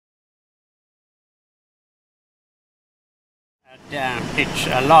It's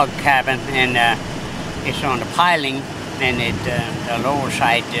a log cabin, and it's on the piling, and the lower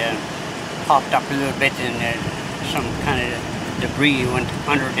side popped up a little bit, and some kind of debris went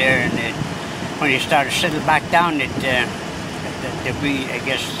under there, and when you started to settle back down, the debris, I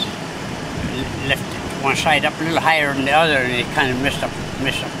guess, lifted one side up a little higher than the other, and it kind of messed up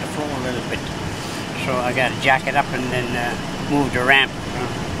the floor a little bit. So I got to jack it up and then move the ramp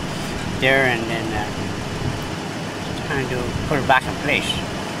there, and then trying to put it back in place.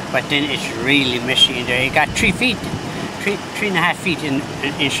 But then it's really messy in there. It got 3 feet, three and a half feet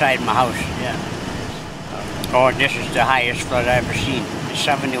inside my house. Yeah. Oh, this is the highest flood I've ever seen. In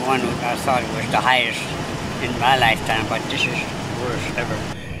 71, I thought it was the highest in my lifetime, but this is the worst ever.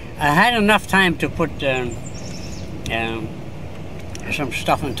 I had enough time to put some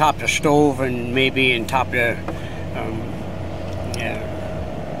stuff on top of the stove, and maybe on top of the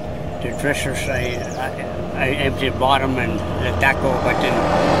dressers. I emptied the bottom and let that go, but then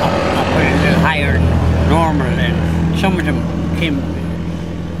I put it a little higher than normal, and some of them came,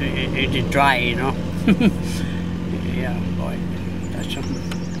 it did dry, you know. Yeah, boy, that's something.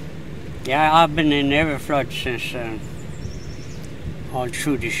 Yeah, I've been in every flood since all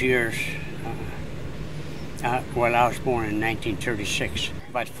through these years. Well, I was born in 1936,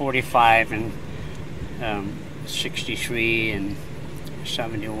 about 45 and 63 and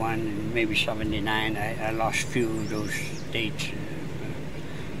 71 and maybe 79. I lost a few of those dates.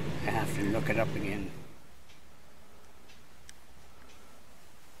 I have to look it up again.